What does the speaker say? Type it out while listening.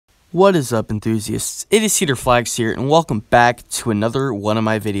What is up, enthusiasts? It is Cedar Flags here, and welcome back to another one of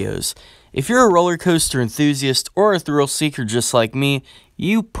my videos. If you're a roller coaster enthusiast or a thrill seeker just like me,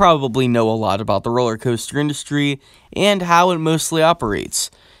 you probably know a lot about the roller coaster industry and how it mostly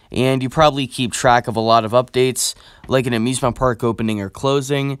operates. And you probably keep track of a lot of updates, like an amusement park opening or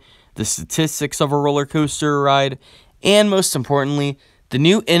closing, the statistics of a roller coaster ride, and most importantly, the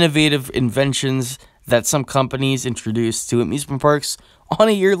new innovative inventions that some companies introduce to amusement parks on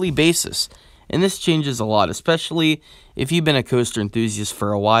a yearly basis. And this changes a lot, especially if you've been a coaster enthusiast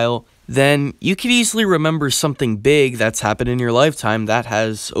for a while. Then you could easily remember something big that's happened in your lifetime that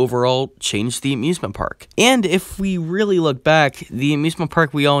has overall changed the amusement park. And if we really look back, the amusement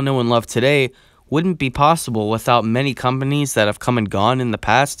park we all know and love today wouldn't be possible without many companies that have come and gone in the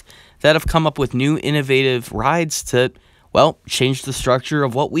past that have come up with new innovative rides to, well, change the structure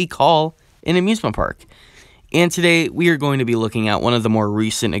of what we call an amusement park. And today we are going to be looking at one of the more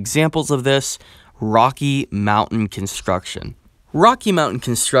recent examples of this, Rocky Mountain Construction. Rocky Mountain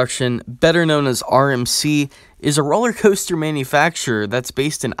Construction, better known as RMC, is a roller coaster manufacturer that's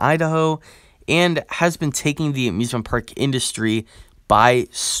based in Idaho and has been taking the amusement park industry by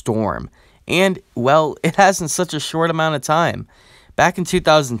storm. And, well, it has in such a short amount of time. Back in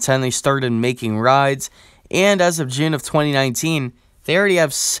 2010, they started making rides, and as of June of 2019, they already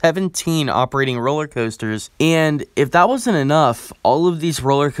have 17 operating roller coasters, and if that wasn't enough, all of these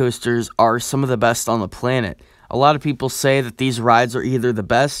roller coasters are some of the best on the planet. A lot of people say that these rides are either the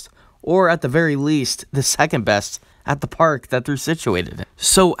best, or at the very least, the second best at the park that they're situated in.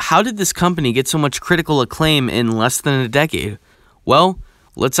 So how did this company get so much critical acclaim in less than a decade? Well,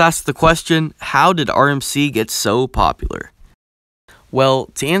 let's ask the question, how did RMC get so popular? Well,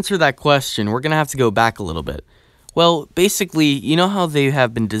 to answer that question, we're going to have to go back a little bit. Well, basically, you know how they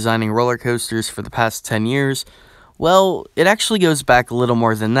have been designing roller coasters for the past 10 years? Well, it actually goes back a little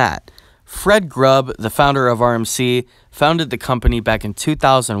more than that. Fred Grubb, the founder of RMC, founded the company back in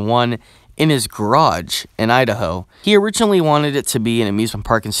 2001 in his garage in Idaho. He originally wanted it to be an amusement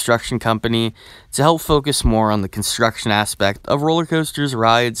park construction company to help focus more on the construction aspect of roller coasters,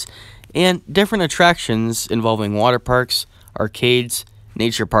 rides, and different attractions involving water parks, arcades,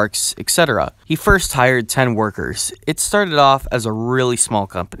 nature parks, etc. He first hired 10 workers. It started off as a really small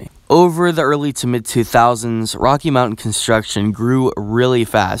company. Over the early to mid 2000s, Rocky Mountain Construction grew really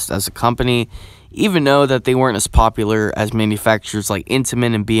fast as a company. Even though that they weren't as popular as manufacturers like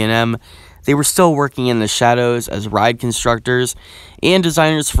Intamin and B&M, they were still working in the shadows as ride constructors and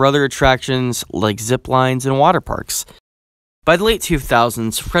designers for other attractions like zip lines and water parks. By the late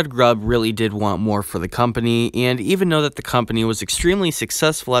 2000s, Fred Grubb really did want more for the company, and even though that the company was extremely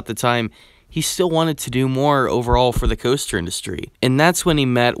successful at the time, he still wanted to do more overall for the coaster industry. And that's when he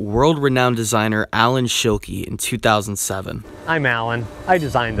met world-renowned designer Alan Schilke in 2007. I'm Alan. I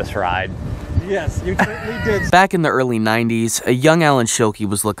designed this ride. Yes, you certainly did. Back in the early 90s, a young Alan Schilke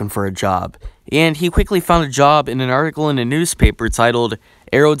was looking for a job, and he quickly found a job in an article in a newspaper titled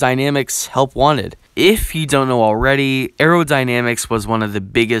Aerodynamics Help Wanted. If you don't know already, Aerodynamics was one of the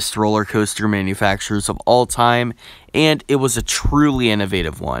biggest roller coaster manufacturers of all time, and it was a truly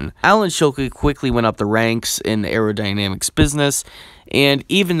innovative one. Alan Schilke quickly went up the ranks in the aerodynamics business, and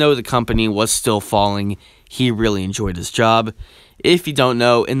even though the company was still falling, he really enjoyed his job. If you don't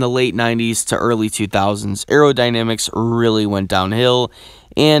know, in the late 90s to early 2000s, Aerodynamics really went downhill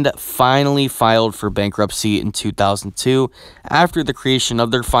and finally filed for bankruptcy in 2002 after the creation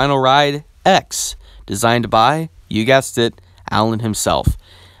of their final ride, X, designed by, you guessed it, Alan himself.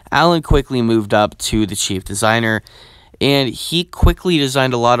 Alan quickly moved up to the chief designer, and he quickly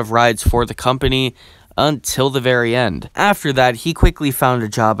designed a lot of rides for the company until the very end. After that, he quickly found a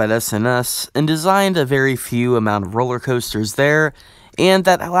job at S&S and designed a very few amount of roller coasters there, and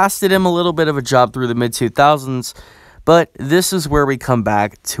that lasted him a little bit of a job through the mid-2000s. But this is where we come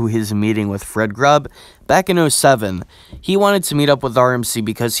back to his meeting with Fred Grubb back in 2007. He wanted to meet up with RMC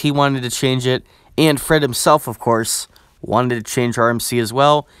because he wanted to change it, and Fred himself, of course, wanted to change RMC as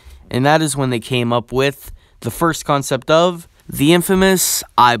well, and that is when they came up with the first concept of the infamous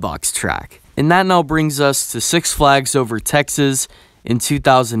iBox track. And that now brings us to Six Flags Over Texas in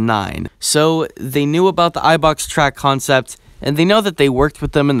 2009. So they knew about the iBox track concept, and they know that they worked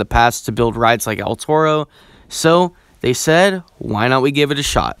with them in the past to build rides like El Toro, so they said, why not we give it a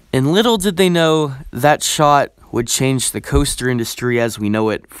shot? And little did they know that shot would change the coaster industry as we know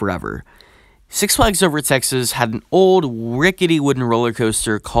it forever. Six Flags Over Texas had an old, rickety wooden roller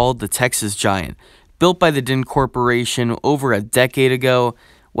coaster called the Texas Giant, built by the Din Corporation over a decade ago.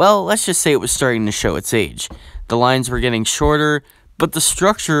 Well, let's just say it was starting to show its age. The lines were getting shorter, but the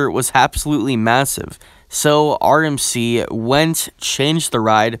structure was absolutely massive. So RMC went, changed the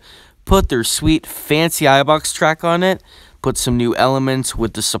ride, put their sweet fancy iBox track on it, put some new elements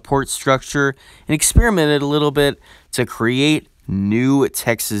with the support structure, and experimented a little bit to create New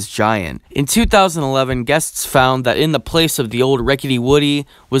Texas Giant. In 2011, guests found that in the place of the old Rickety Woody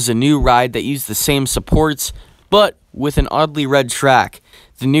was a new ride that used the same supports, but with an oddly red track.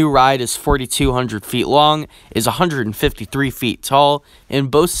 The new ride is 4,200 feet long, is 153 feet tall,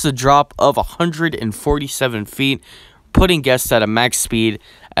 and boasts a drop of 147 feet, putting guests at a max speed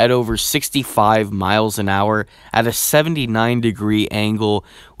at over 65 miles an hour at a 79-degree angle,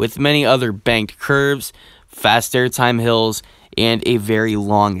 with many other banked curves, fast airtime hills, and a very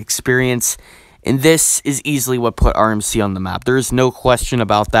long experience. And this is easily what put RMC on the map. There is no question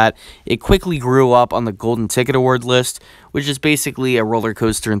about that. It quickly grew up on the Golden Ticket Award list, which is basically a roller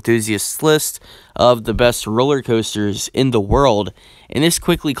coaster enthusiasts list of the best roller coasters in the world. And this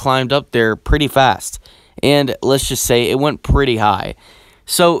quickly climbed up there pretty fast. And let's just say it went pretty high.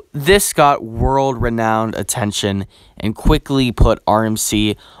 So this got world-renowned attention and quickly put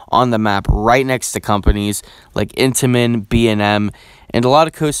RMC on the map right next to companies like Intamin, B&M, and a lot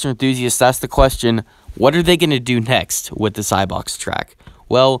of coaster enthusiasts ask the question, what are they going to do next with this iBox track?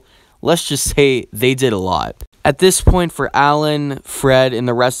 Well, let's just say they did a lot. At this point, for Alan, Fred, and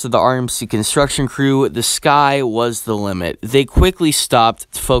the rest of the RMC construction crew, the sky was the limit. They quickly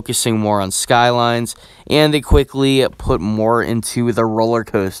stopped focusing more on skylines, and they quickly put more into the roller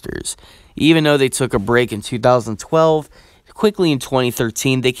coasters. Even though they took a break in 2012, quickly in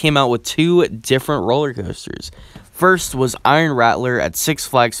 2013, they came out with two different roller coasters. First was Iron Rattler at Six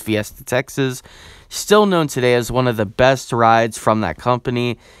Flags Fiesta, Texas, still known today as one of the best rides from that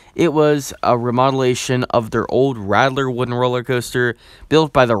company. It was a remodelation of their old Rattler wooden roller coaster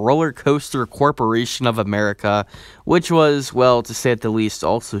built by the Roller Coaster Corporation of America, which was, well, to say at the least,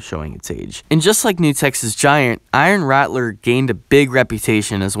 also showing its age. And just like New Texas Giant, Iron Rattler gained a big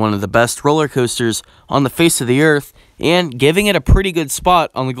reputation as one of the best roller coasters on the face of the earth, and giving it a pretty good spot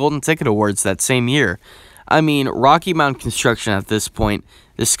on the Golden Ticket Awards that same year. I mean, Rocky Mountain Construction at this point,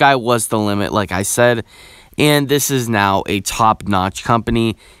 the sky was the limit, like I said, and this is now a top-notch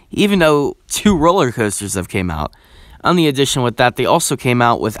company, even though two roller coasters have came out. On the addition with that, they also came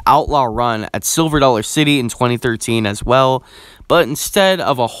out with Outlaw Run at Silver Dollar City in 2013 as well, but instead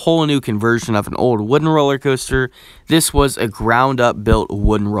of a whole new conversion of an old wooden roller coaster, this was a ground-up built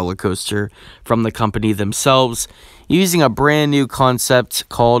wooden roller coaster from the company themselves, using a brand new concept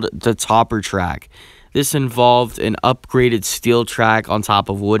called the Topper Track. This involved an upgraded steel track on top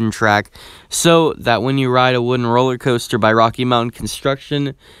of wooden track, so that when you ride a wooden roller coaster by Rocky Mountain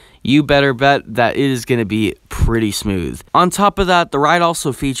Construction, you better bet that it is going to be pretty smooth. On top of that, the ride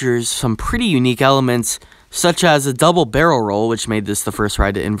also features some pretty unique elements, such as a double barrel roll, which made this the first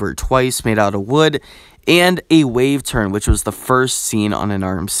ride to invert twice, made out of wood, and a wave turn, which was the first seen on an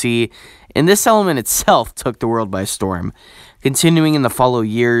RMC, and this element itself took the world by storm. Continuing in the following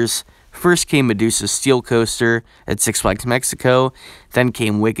years, first came Medusa's Steel Coaster at Six Flags Mexico, then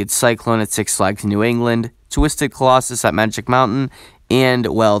came Wicked Cyclone at Six Flags New England, Twisted Colossus at Magic Mountain, and,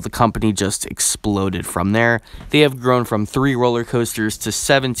 well, the company just exploded from there. They have grown from 3 roller coasters to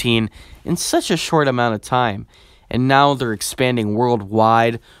 17 in such a short amount of time, and now they're expanding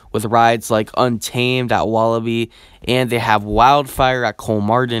worldwide with rides like Untamed at Wallaby, and they have Wildfire at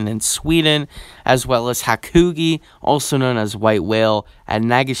Kolmarden in Sweden, as well as Hakugi, also known as White Whale, at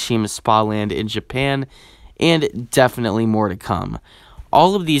Nagashima Spa Land in Japan, and definitely more to come.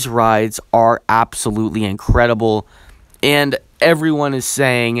 All of these rides are absolutely incredible, and everyone is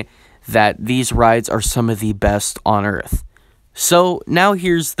saying that these rides are some of the best on Earth. So now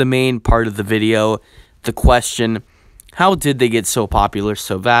here's the main part of the video, the question: how did they get so popular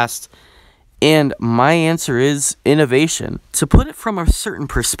so fast? And my answer is innovation. To put it from a certain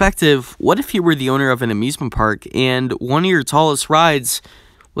perspective, what if you were the owner of an amusement park and one of your tallest rides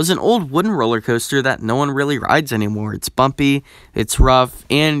was an old wooden roller coaster that no one really rides anymore? It's bumpy, it's rough,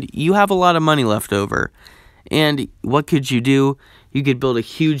 and you have a lot of money left over. And what could you do? You could build a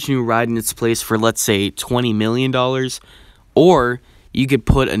huge new ride in its place for, let's say, $20 million, or you could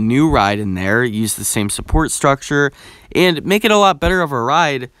put a new ride in there, use the same support structure, and make it a lot better of a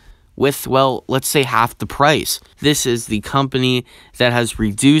ride with, well, let's say half the price. This is the company that has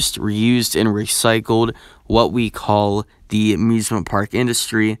reduced, reused, and recycled what we call the amusement park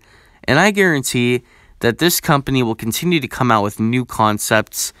industry. And I guarantee that this company will continue to come out with new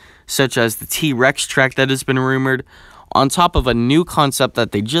concepts, such as the T-Rex track that has been rumored, on top of a new concept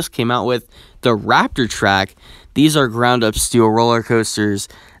that they just came out with, the Raptor track. These are ground-up steel roller coasters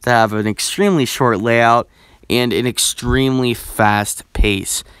that have an extremely short layout and an extremely fast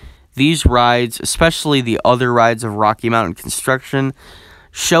pace. these rides, especially the other rides of Rocky Mountain Construction,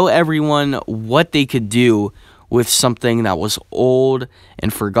 show everyone what they could do with something that was old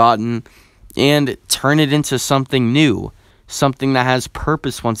and forgotten and turn it into something new, something that has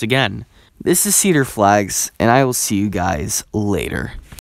purpose once again. This is Cedar Flags, and I will see you guys later.